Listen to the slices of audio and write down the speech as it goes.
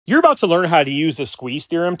You're about to learn how to use the squeeze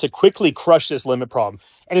theorem to quickly crush this limit problem.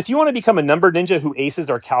 And if you want to become a number ninja who aces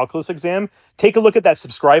our calculus exam, take a look at that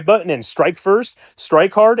subscribe button and strike first,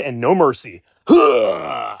 strike hard, and no mercy.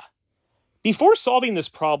 Before solving this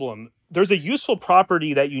problem, there's a useful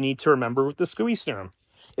property that you need to remember with the squeeze theorem.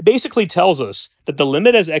 It basically tells us that the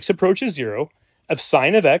limit as x approaches 0 of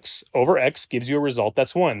sine of x over x gives you a result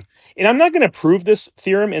that's 1. And I'm not going to prove this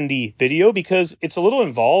theorem in the video because it's a little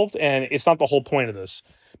involved and it's not the whole point of this.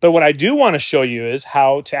 But what I do want to show you is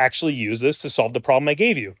how to actually use this to solve the problem I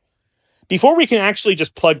gave you. Before we can actually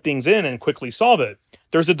just plug things in and quickly solve it,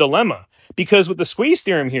 there's a dilemma. Because with the squeeze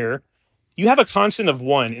theorem here, you have a constant of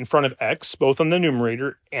 1 in front of x, both on the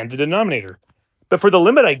numerator and the denominator. But for the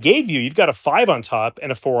limit I gave you, you've got a 5 on top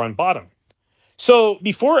and a 4 on bottom. So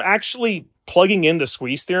before actually plugging in the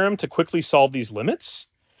squeeze theorem to quickly solve these limits,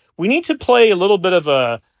 we need to play a little bit of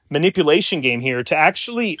a manipulation game here to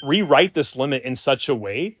actually rewrite this limit in such a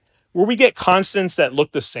way where we get constants that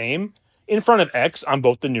look the same in front of x on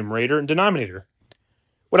both the numerator and denominator.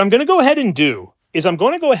 What I'm going to go ahead and do is I'm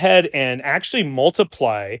going to go ahead and actually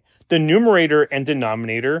multiply the numerator and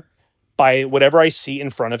denominator by whatever I see in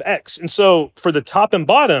front of x. And so for the top and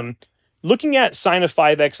bottom, looking at sine of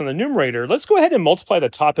 5x on the numerator, let's go ahead and multiply the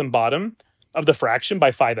top and bottom of the fraction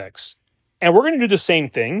by 5x. And we're going to do the same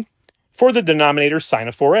thing for the denominator sine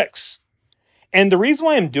of 4x. And the reason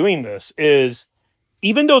why I'm doing this is,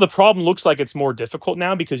 even though the problem looks like it's more difficult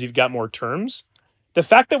now because you've got more terms, the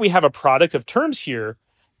fact that we have a product of terms here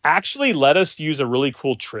actually let us use a really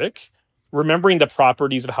cool trick, remembering the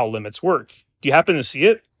properties of how limits work. Do you happen to see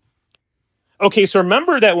it? Okay, so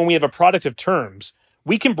remember that when we have a product of terms,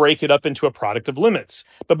 we can break it up into a product of limits.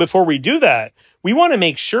 But before we do that, we want to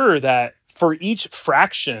make sure that for each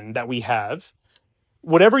fraction that we have,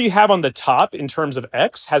 whatever you have on the top in terms of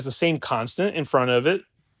x has the same constant in front of it,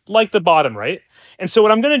 like the bottom, right? And so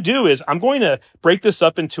what I'm going to do is I'm going to break this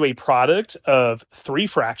up into a product of 3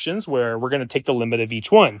 fractions where we're going to take the limit of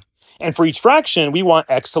each one. And for each fraction, we want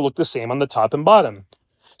x to look the same on the top and bottom.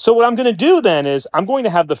 So what I'm going to do then is I'm going to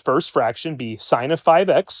have the first fraction be sine of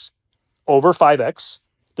 5x over 5x.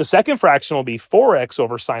 The second fraction will be 4x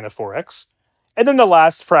over sine of 4x. And then the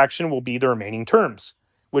last fraction will be the remaining terms,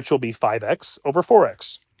 which will be 5x over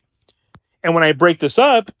 4x. And when I break this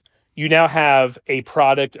up, you now have a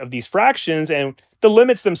product of these fractions, and the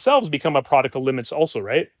limits themselves become a product of limits also,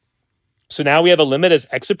 right? So now we have a limit as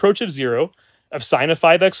x approaches 0 of sine of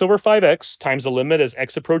 5x over 5x times the limit as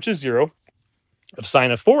x approaches 0 of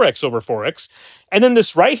sine of 4x over 4x. And then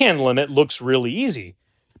this right-hand limit looks really easy,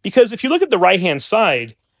 because if you look at the right-hand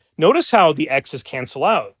side, notice how the x's cancel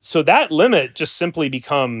out. So that limit just simply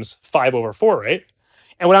becomes 5 over 4, right?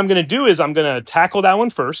 And what I'm going to do is I'm going to tackle that one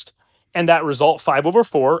first, and that result 5 over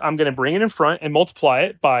 4, I'm going to bring it in front and multiply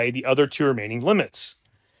it by the other 2 remaining limits.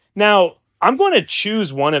 Now, I'm going to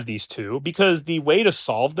choose one of these two because the way to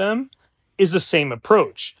solve them is the same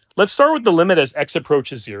approach. Let's start with the limit as x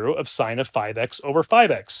approaches 0 of sine of 5x over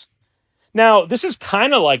 5x. Now, this is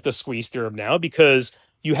kind of like the squeeze theorem now because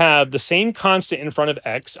you have the same constant in front of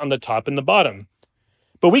x on the top and the bottom.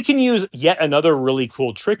 But we can use yet another really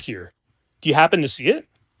cool trick here. Do you happen to see it?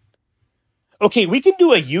 Okay, we can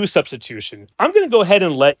do a u substitution. I'm going to go ahead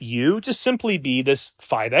and let u just simply be this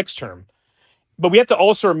 5x term. But we have to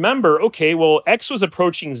also remember, okay, well, x was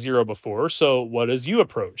approaching 0 before, so what does u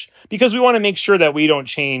approach? Because we want to make sure that we don't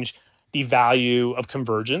change the value of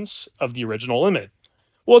convergence of the original limit.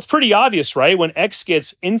 Well, it's pretty obvious, right? When x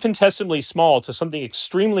gets infinitesimally small to something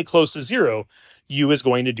extremely close to 0, u is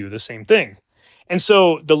going to do the same thing. And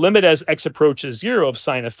so the limit as x approaches 0 of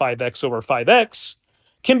sine of 5x over 5x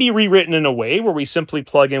can be rewritten in a way where we simply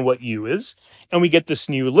plug in what u is, and we get this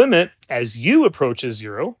new limit as u approaches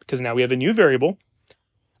 0, because now we have a new variable,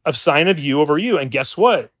 of sine of u over u. And guess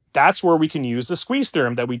what? That's where we can use the squeeze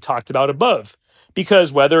theorem that we talked about above.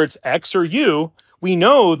 Because whether it's x or u, we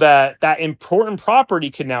know that that important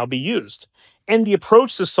property can now be used. And the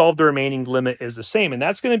approach to solve the remaining limit is the same. And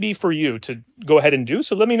that's going to be for you to go ahead and do.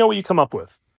 So let me know what you come up with.